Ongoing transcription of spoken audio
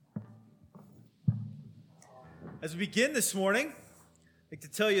As we begin this morning, I'd like to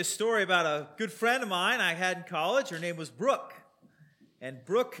tell you a story about a good friend of mine I had in college. Her name was Brooke. And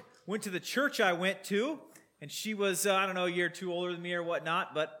Brooke went to the church I went to, and she was, a year or two older than me or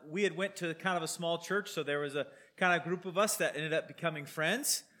whatnot, but we had went to kind of a small church, so there was a kind of group of us that ended up becoming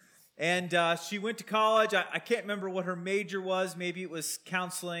friends. And she went to college. I can't remember what her major was. Maybe it was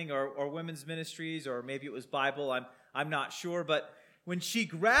counseling or women's ministries, or maybe it was Bible. I'm not sure. But when she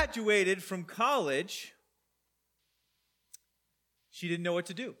graduated from college, she didn't know what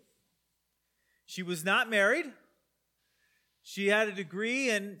to do. She was not married. She had a degree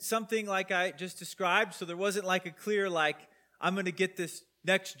in something like I just described, so there wasn't like a clear, I'm going to get this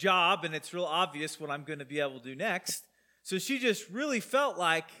next job, and it's real obvious what I'm going to be able to do next. So she just really felt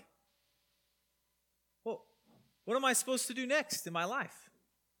like, well, what am I supposed to do next in my life?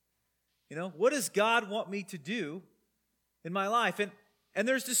 What does God want me to do in my life? And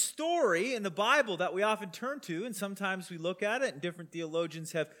there's this story in the Bible that we often turn to, and sometimes we look at it, and different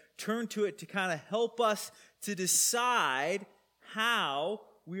theologians have turned to it to kind of help us to decide how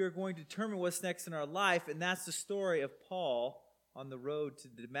we are going to determine what's next in our life, and that's the story of Paul on the road to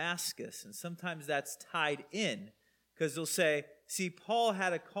Damascus. And sometimes that's tied in, because they'll say, see, Paul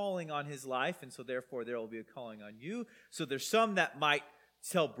had a calling on his life, and so therefore there will be a calling on you. So there's some that might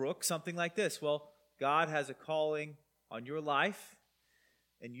tell Brooke something like this: well, God has a calling on your life,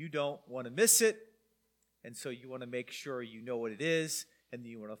 and you don't want to miss it, and so you want to make sure you know what it is, and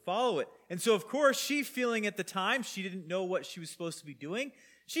you want to follow it. And so, of course, she feeling at the time she didn't know what she was supposed to be doing,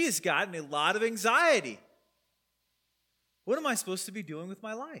 she has gotten a lot of anxiety. What am I supposed to be doing with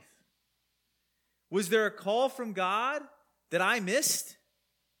my life? Was there a call from God that I missed?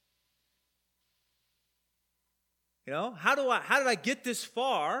 How did I get this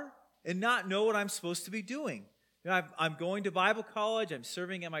far and not know what I'm supposed to be doing? I'm going to Bible college, I'm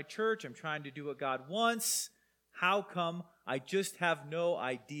serving at my church, I'm trying to do what God wants. How come I just have no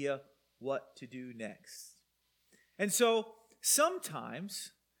idea what to do next? And so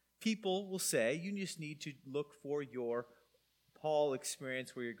sometimes people will say you just need to look for your Paul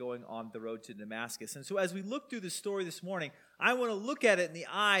experience where you're going on the road to Damascus. And so as we look through the story this morning, I want to look at it in the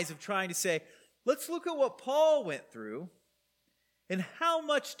eyes of trying to say, let's look at what Paul went through and how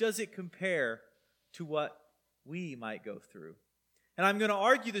much does it compare to what we might go through. And I'm going to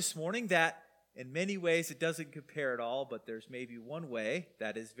argue this morning that in many ways it doesn't compare at all, but there's maybe one way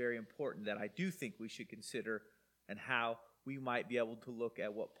that is very important that I do think we should consider, and how we might be able to look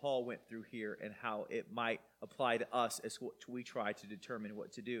at what Paul went through here and how it might apply to us as we try to determine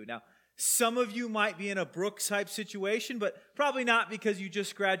what to do. Now, some of you might be in a Brooks type situation, but probably not because you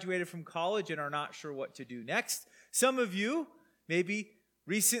just graduated from college and are not sure what to do next. Some of you maybe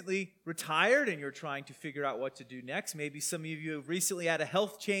recently retired and you're trying to figure out what to do next. Maybe some of you have recently had a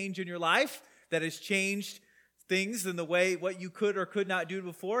health change in your life that has changed things in the way what you could or could not do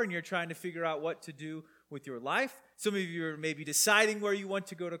before, and you're trying to figure out what to do with your life. Some of you are maybe deciding where you want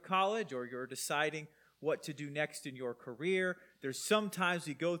to go to college, or you're deciding what to do next in your career. There's sometimes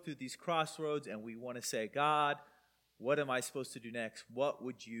we go through these crossroads and we want to say, God, what am I supposed to do next? What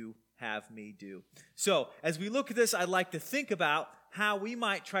would you have me do? So as we look at this, I'd like to think about how we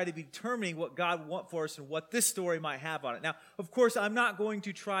might try to be determining what God wants for us and what this story might have on it. Now, of course, I'm not going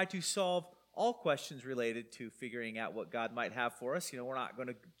to try to solve all questions related to figuring out what God might have for us. We're not going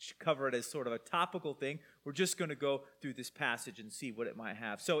to cover it as sort of a topical thing. We're just going to go through this passage and see what it might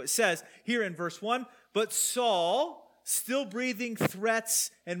have. So it says here in verse 1, but Saul, still breathing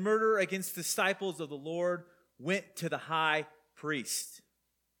threats and murder against the disciples of the Lord, went to the high priest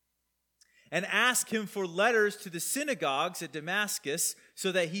and asked him for letters to the synagogues at Damascus,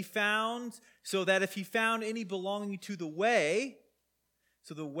 so that if he found any belonging to the way.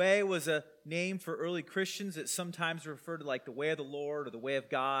 So the way was a name for early Christians that sometimes referred to like the way of the Lord or the way of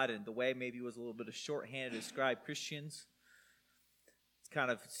God, and the way maybe was a little bit of shorthand to describe Christians. It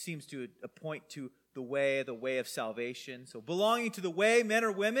kind of seems to point to the way of salvation. So belonging to the way, men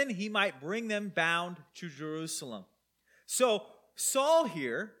or women, he might bring them bound to Jerusalem. So Saul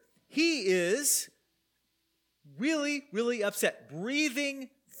here, he is really, really upset, breathing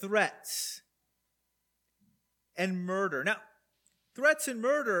threats and murder. Now, threats and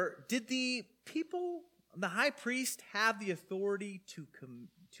murder, did the people, the high priest, have the authority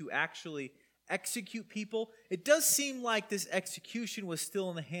to actually execute people? It does seem like this execution was still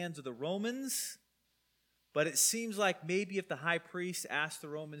in the hands of the Romans, but it seems like maybe if the high priest asked the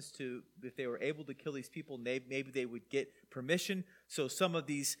Romans if they were able to kill these people, maybe they would get permission. So some of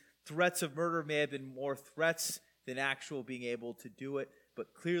these threats of murder may have been more threats than actual being able to do it.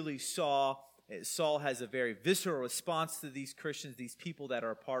 But clearly Saul has a very visceral response to these Christians, these people that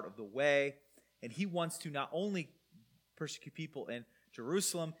are a part of the way. And he wants to not only persecute people in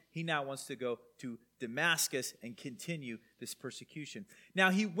Jerusalem, he now wants to go to Damascus and continue this persecution. Now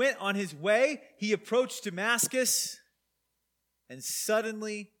he went on his way, he approached Damascus, and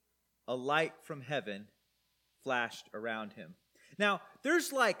suddenly a light from heaven flashed around him. Now,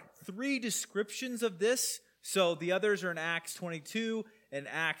 there's like 3 descriptions of this. So the others are in Acts 22 and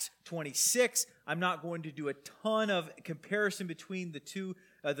Acts 26. I'm not going to do a ton of comparison between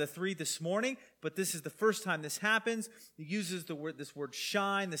the 3 this morning, but this is the first time this happens. It uses this word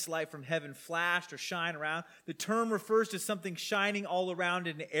shine, this light from heaven flashed or shine around. The term refers to something shining all around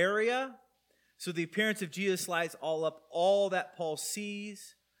an area. So the appearance of Jesus lights all up all that Paul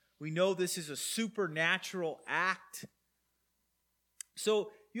sees. We know this is a supernatural act.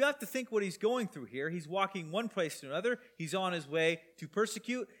 So you have to think what he's going through here. He's walking one place to another. He's on his way to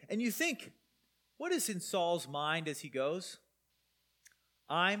persecute. And you think, what is in Saul's mind as he goes?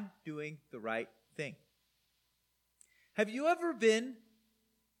 I'm doing the right thing. Have you ever been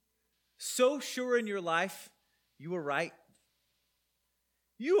so sure in your life you were right?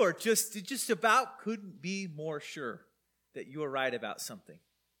 You are just about couldn't be more sure that you are right about something.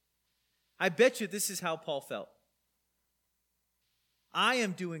 I bet you this is how Paul felt. I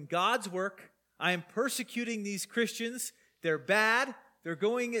am doing God's work. I am persecuting these Christians. They're bad.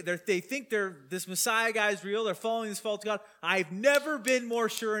 They think this Messiah guy is real. They're following this false God. I've never been more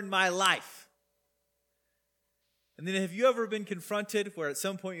sure in my life. And then have you ever been confronted where at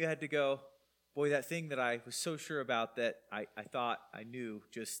some point you had to go, boy, that thing that I was so sure about that I thought I knew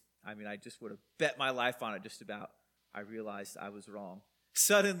I just would have bet my life on it just about. I realized I was wrong.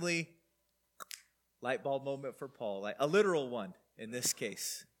 Suddenly, light bulb moment for Paul, like a literal one in this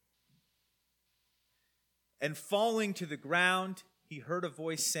case. And falling to the ground, he heard a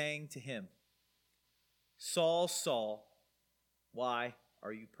voice saying to him, Saul, Saul, why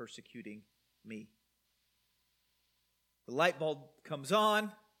are you persecuting me? The light bulb comes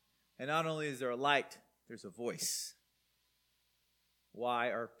on, and not only is there a light, there's a voice. Why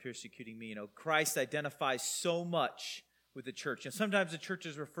are persecuting me? Christ identifies so much with the church. And sometimes the church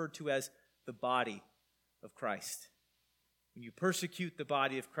is referred to as the body of Christ. When you persecute the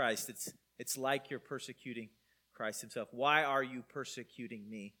body of Christ, it's like you're persecuting Christ himself. Why are you persecuting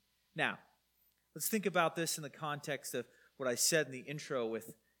me? Now, let's think about this in the context of what I said in the intro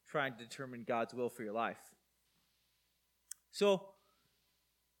with trying to determine God's will for your life. So,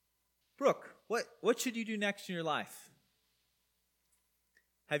 Brooke, what should you do next in your life?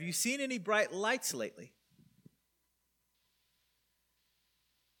 Have you seen any bright lights lately?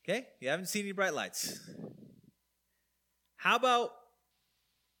 Okay, you haven't seen any bright lights. How about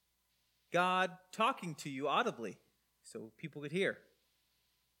God talking to you audibly so people could hear?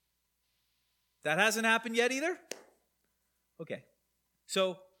 That hasn't happened yet either? Okay.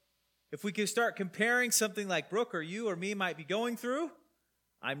 So if we could start comparing something like Brooke or you or me might be going through,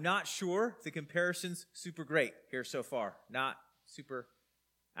 I'm not sure the comparison's super great here so far. Not super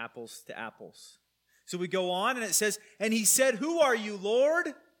apples to apples. So we go on and it says, and he said, who are you,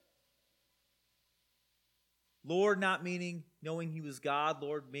 Lord? Lord not meaning knowing he was God.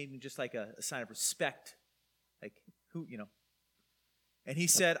 Lord meaning just like a sign of respect. Like who, And he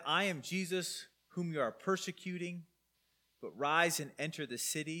said, I am Jesus whom you are persecuting, but rise and enter the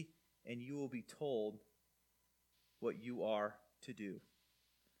city and you will be told what you are to do.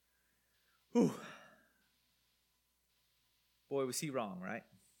 Whew. Boy, was he wrong, right?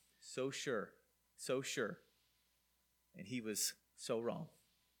 So sure. And he was so wrong.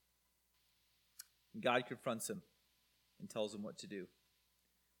 And God confronts him and tells him what to do.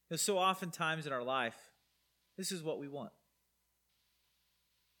 So oftentimes in our life, this is what we want.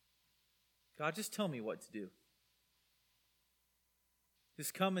 God, just tell me what to do.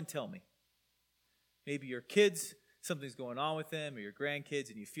 Just come and tell me. Maybe your kids, something's going on with them, or your grandkids,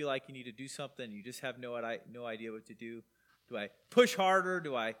 and you feel like you need to do something, and you just have no idea what to do. Do I push harder?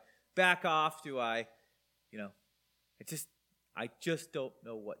 Do I back off? Do I, I just don't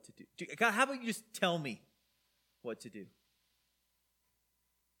know what to do. God, how about you just tell me what to do?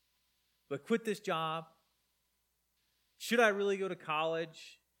 Do I quit this job? Should I really go to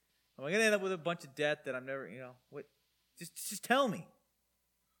college? Am I going to end up with a bunch of debt that I'm never, what? Just tell me.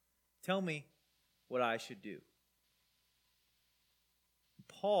 Tell me what I should do.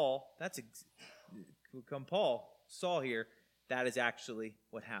 Saul here, that is actually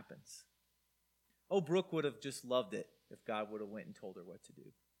what happens. Oh, Brooke would have just loved it if God would have went and told her what to do.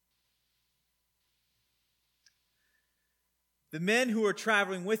 The men who were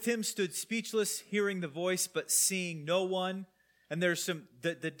traveling with him stood speechless, hearing the voice, but seeing no one. And there's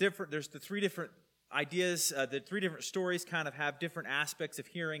the three different ideas, the three different stories kind of have different aspects of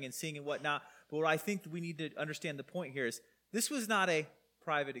hearing and seeing and whatnot. But what I think we need to understand the point here is this was not a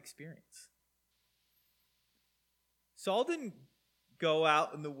private experience. Saul didn't go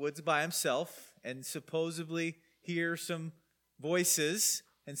out in the woods by himself and supposedly hear some voices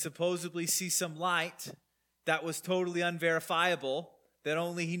and supposedly see some light that was totally unverifiable that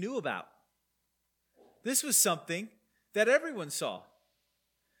only he knew about. This was something that everyone saw.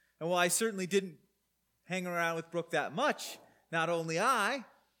 And while I certainly didn't hang around with Brooke that much, not only I,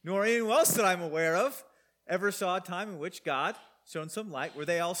 nor anyone else that I'm aware of, ever saw a time in which God shone some light where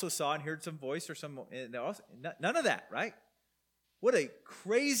they also saw and heard some voice or some, none of that, right? What a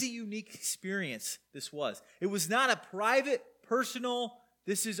crazy, unique experience this was. It was not a private, personal,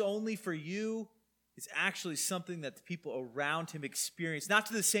 this is only for you. It's actually something that the people around him experienced, not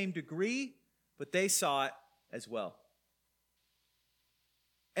to the same degree, but they saw it as well.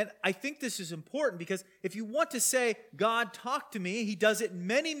 And I think this is important because if you want to say, God talked to me, he does it in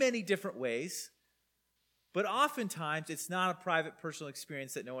many, many different ways. But oftentimes, it's not a private, personal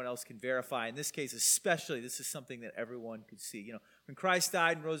experience that no one else can verify. In this case, especially, this is something that everyone could see. You know, when Christ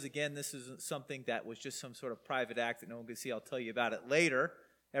died and rose again, this isn't something that was just some sort of private act that no one could see. I'll tell you about it later.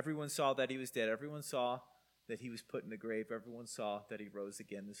 Everyone saw that he was dead. Everyone saw that he was put in the grave. Everyone saw that he rose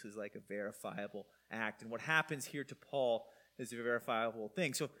again. This is like a verifiable act. And what happens here to Paul is a verifiable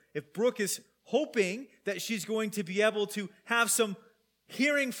thing. So if Brooke is hoping that she's going to be able to have some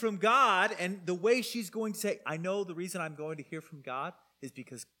hearing from God, and the way she's going to say, I know the reason I'm going to hear from God is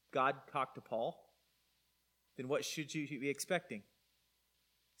because God talked to Paul, then what should you be expecting?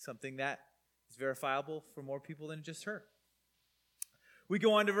 Something that is verifiable for more people than just her. We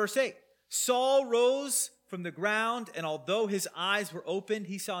go on to verse 8. Saul rose from the ground, and although his eyes were opened,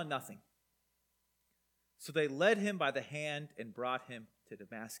 he saw nothing. So they led him by the hand and brought him to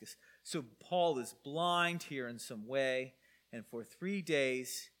Damascus. So Paul is blind here in some way, and for 3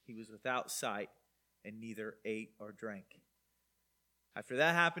 days he was without sight and neither ate or drank. After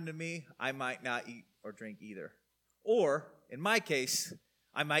that happened to me, I might not eat or drink either. Or, in my case,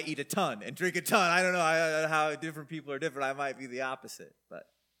 I might eat a ton and drink a ton. I don't know how different people are different. I might be the opposite, but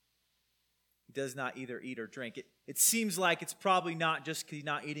he does not either eat or drink. It seems like it's probably not just because he's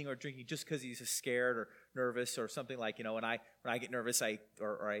not eating or drinking, just because he's scared or nervous or something like, you know, when I get nervous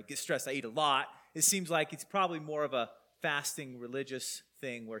or I get stressed, I eat a lot. It seems like it's probably more of a fasting religious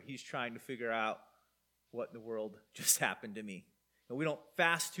thing where he's trying to figure out what in the world just happened to me. And we don't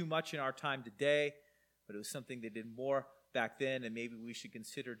fast too much in our time today, but it was something they did more back then, and maybe we should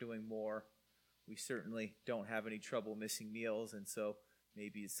consider doing more. We certainly don't have any trouble missing meals, and so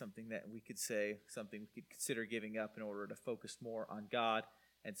maybe it's something that we could say, something we could consider giving up in order to focus more on God.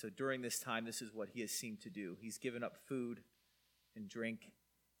 And so during this time, this is what he has seemed to do. He's given up food and drink.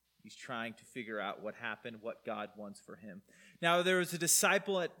 He's trying to figure out what happened, what God wants for him. Now, there was a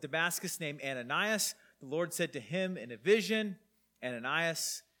disciple at Damascus named Ananias. The Lord said to him in a vision,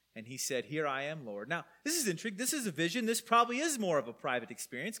 Ananias, and he said, here I am, Lord. Now, this is intriguing. This is a vision. This probably is more of a private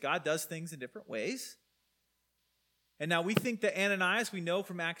experience. God does things in different ways. And now we think that Ananias, we know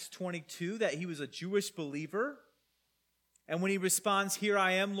from Acts 22 that he was a Jewish believer. And when he responds, here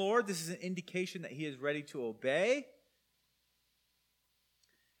I am, Lord, this is an indication that he is ready to obey.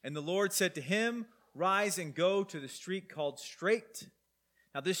 And the Lord said to him, rise and go to the street called Straight.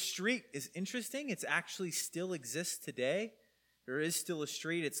 Now this street is interesting. It actually still exists today. There is still a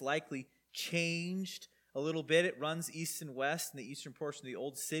street. It's likely changed a little bit. It runs east and west in the eastern portion of the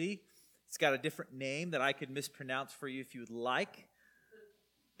old city. It's got a different name that I could mispronounce for you if you would like.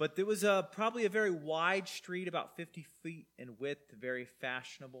 But there was probably a very wide street, about 50 feet in width, a very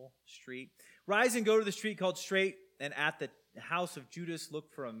fashionable street. Rise and go to the street called Straight, and at the house of Judas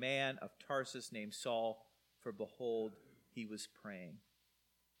look for a man of Tarsus named Saul, for behold, he was praying.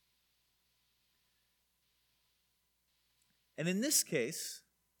 And in this case,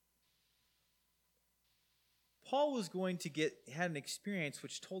 Paul was going to had an experience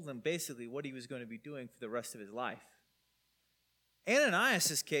which told him basically what he was going to be doing for the rest of his life.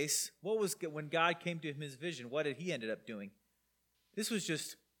 Ananias' case, when God came to him in his vision, what did he ended up doing? This was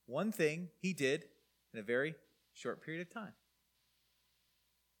just one thing he did in a very short period of time.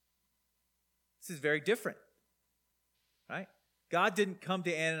 This is very different, right? God didn't come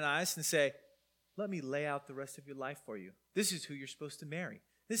to Ananias and say, let me lay out the rest of your life for you. This is who you're supposed to marry.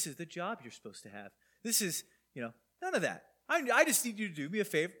 This is the job you're supposed to have. This is, none of that. I just need you to do me a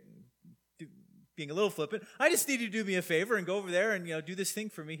favor. Being a little flippant, I just need you to do me a favor and go over there and do this thing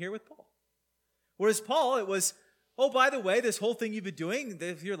for me here with Paul. Whereas Paul, it was, oh, by the way, this whole thing you've been doing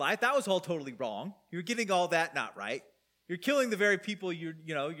with your life, that was all totally wrong. You're getting all that not right. You're killing the very people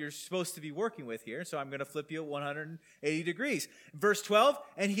you're supposed to be working with here, so I'm going to flip you at 180 degrees. Verse 12,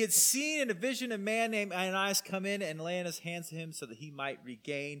 and he had seen in a vision a man named Ananias come in and lay on his hands to him so that he might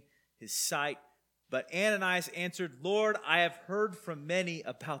regain his sight. But Ananias answered, Lord, I have heard from many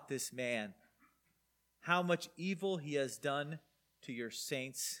about this man, how much evil he has done to your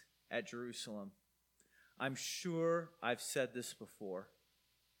saints at Jerusalem. I'm sure I've said this before,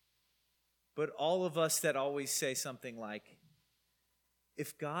 but all of us that always say something like,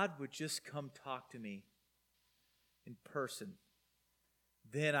 if God would just come talk to me in person,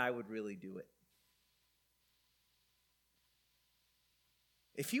 then I would really do it.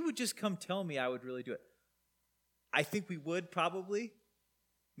 If he would just come tell me, I would really do it. I think we would probably,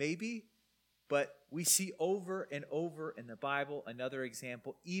 maybe, but we see over and over in the Bible another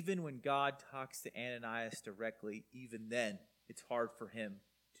example. Even when God talks to Ananias directly, even then, it's hard for him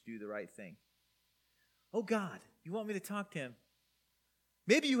to do the right thing. Oh God, you want me to talk to him?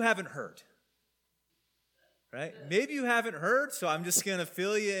 Maybe you haven't heard. Right? Maybe you haven't heard, so I'm just going to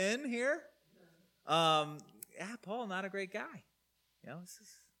fill you in here. Paul, not a great guy.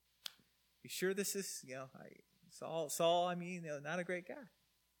 You sure this is, Saul, not a great guy.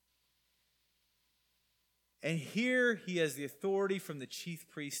 And here he has the authority from the chief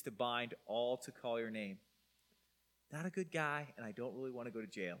priest to bind all to call your name. Not a good guy, and I don't really want to go to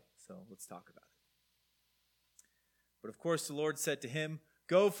jail, so let's talk about it. But of course the Lord said to him,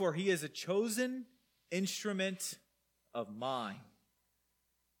 go, for he is a chosen instrument of mine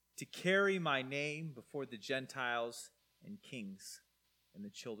to carry my name before the Gentiles and kings and the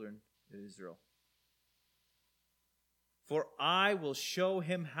children of Israel. For I will show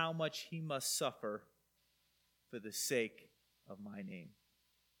him how much he must suffer for the sake of my name.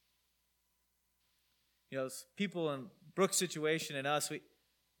 People in Brooke's situation and us,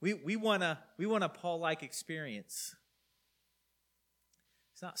 we want a Paul-like experience.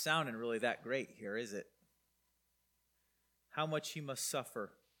 It's not sounding really that great here, is it? How much he must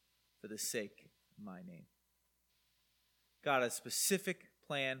suffer for the sake of my name. God had a specific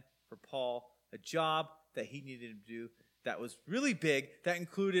plan for Paul, a job that he needed to do that was really big, that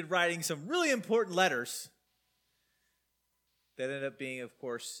included writing some really important letters that ended up being, of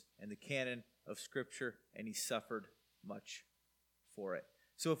course, in the canon of Scripture, and he suffered much for it.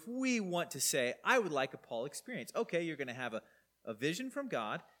 So if we want to say, I would like a Paul experience, okay, you're going to have a vision from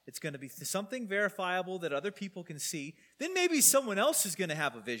God. It's going to be something verifiable that other people can see. Then maybe someone else is going to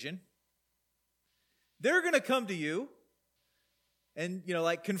have a vision. They're going to come to you and,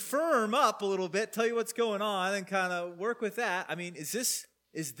 confirm up a little bit, tell you what's going on, and kind of work with that. Is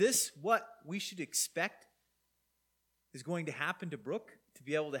this what we should expect is going to happen to Brooke, to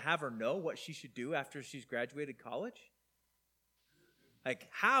be able to have her know what she should do after she's graduated college?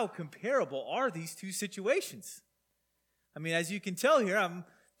 How comparable are these two situations? As you can tell here, I'm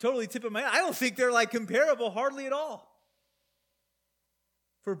totally tipping my hand. I don't think they're comparable hardly at all.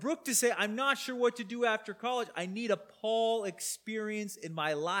 For Brooke to say, I'm not sure what to do after college, I need a Paul experience in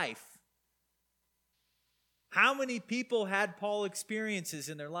my life. How many people had Paul experiences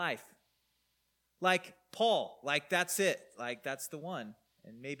in their life? Like Paul, that's it, that's the one.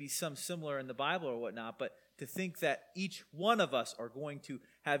 And maybe some similar in the Bible or whatnot, but to think that each one of us are going to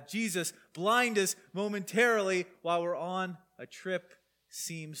have Jesus blind us momentarily while we're on a trip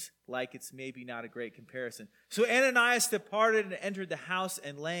seems like it's maybe not a great comparison. So Ananias departed and entered the house,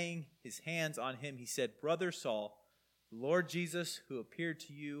 and laying his hands on him, he said, Brother Saul, the Lord Jesus, who appeared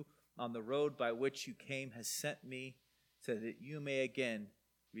to you on the road by which you came, has sent me so that you may again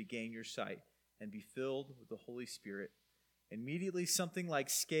regain your sight and be filled with the Holy Spirit. Immediately something like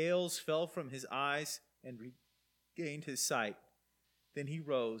scales fell from his eyes and regained his sight. Then he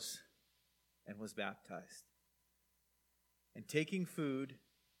rose and was baptized. And taking food,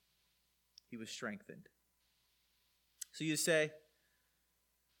 he was strengthened. So you say,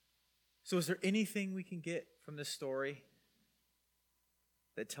 so is there anything we can get from this story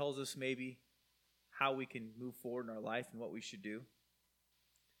that tells us maybe how we can move forward in our life and what we should do?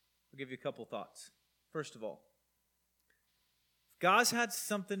 I'll give you a couple thoughts. First of all, if God's had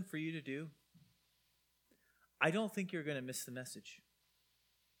something for you to do, I don't think you're going to miss the message.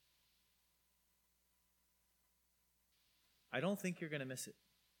 I don't think you're going to miss it.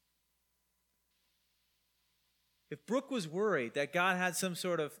 If Brooke was worried that God had some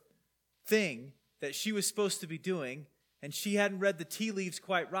sort of thing that she was supposed to be doing and she hadn't read the tea leaves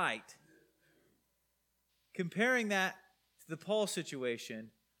quite right, comparing that to the Paul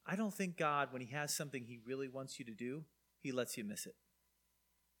situation, I don't think God, when he has something he really wants you to do, he lets you miss it.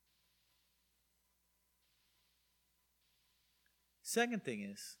 Second thing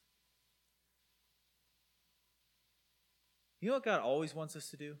is, You know what God always wants us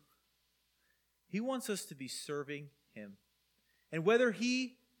to do? He wants us to be serving him. And whether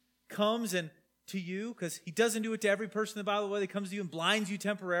he comes and to you, because he doesn't do it to every person in the Bible, whether he comes to you and blinds you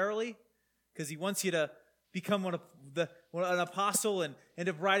temporarily, because he wants you to become an apostle and end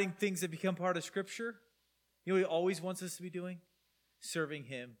up writing things that become part of Scripture. You know what he always wants us to be doing? Serving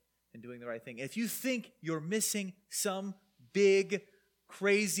him and doing the right thing. If you think you're missing some big,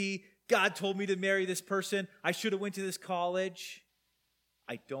 crazy, God told me to marry this person, I should have went to this college,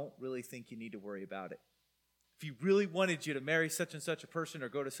 I don't really think you need to worry about it. If he really wanted you to marry such and such a person or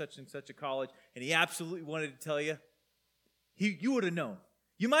go to such and such a college, and he absolutely wanted to tell you, you would have known.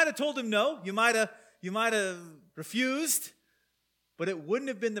 You might have told him no. You might have refused, but it wouldn't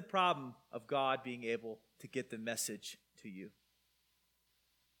have been the problem of God being able to get the message to you.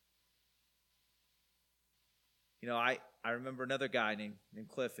 You know, I remember another guy named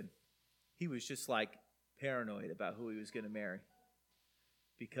Cliff, and he was just like paranoid about who he was going to marry.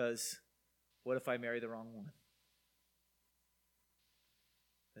 Because what if I marry the wrong one?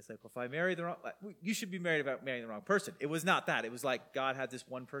 It's like, well, if I marry the wrong, you should be married about marrying the wrong person. It was not that. It was like God had this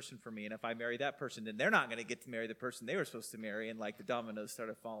one person for me, and if I marry that person, then they're not going to get to marry the person they were supposed to marry, and like the dominoes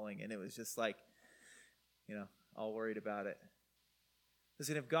started falling, and it was just like, you know, all worried about it.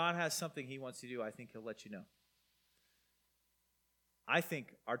 Listen, if God has something he wants to do, I think he'll let you know. I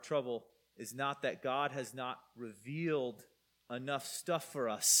think our trouble is not that God has not revealed enough stuff for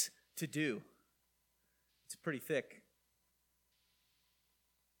us to do. It's pretty thick.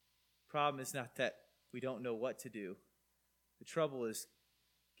 Problem is not that we don't know what to do. The trouble is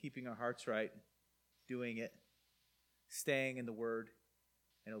keeping our hearts right, doing it, staying in the Word,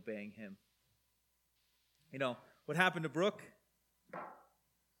 and obeying him. You know, what happened to Brooke? As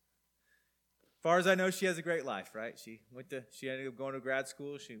far as I know, she has a great life, right? She ended up going to grad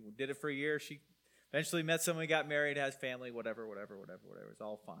school. She did it for a year. She eventually met someone, got married, has family, whatever. It's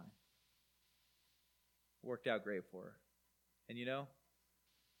all fine. Worked out great for her. And you know,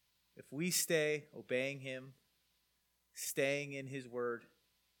 if we stay obeying him, staying in his word,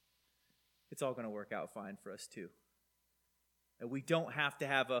 it's all going to work out fine for us too. And we don't have to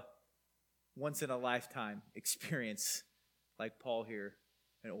have a once-in-a-lifetime experience like Paul here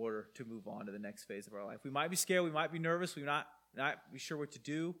in order to move on to the next phase of our life. We might be scared, we might be nervous, we might not be sure what to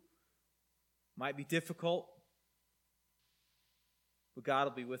do, might be difficult, but God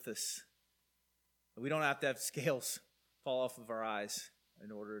will be with us. We don't have to have scales fall off of our eyes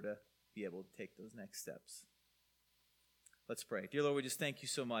in order to be able to take those next steps. Let's pray. Dear Lord, we just thank you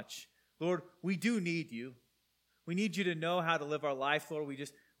so much. Lord, we do need you. We need you to know how to live our life, Lord. We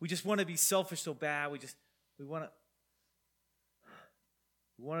just want to be selfish so bad. We want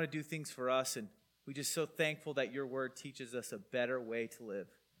to do things for us, and we're just so thankful that your word teaches us a better way to live,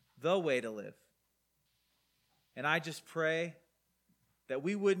 the way to live. And I just pray that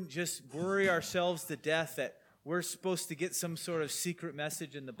we wouldn't just worry ourselves to death that we're supposed to get some sort of secret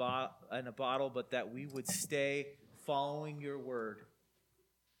message in a bottle, but that we would stay following your word,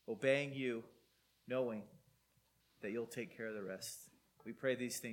 obeying you, knowing that you'll take care of the rest. We pray these things.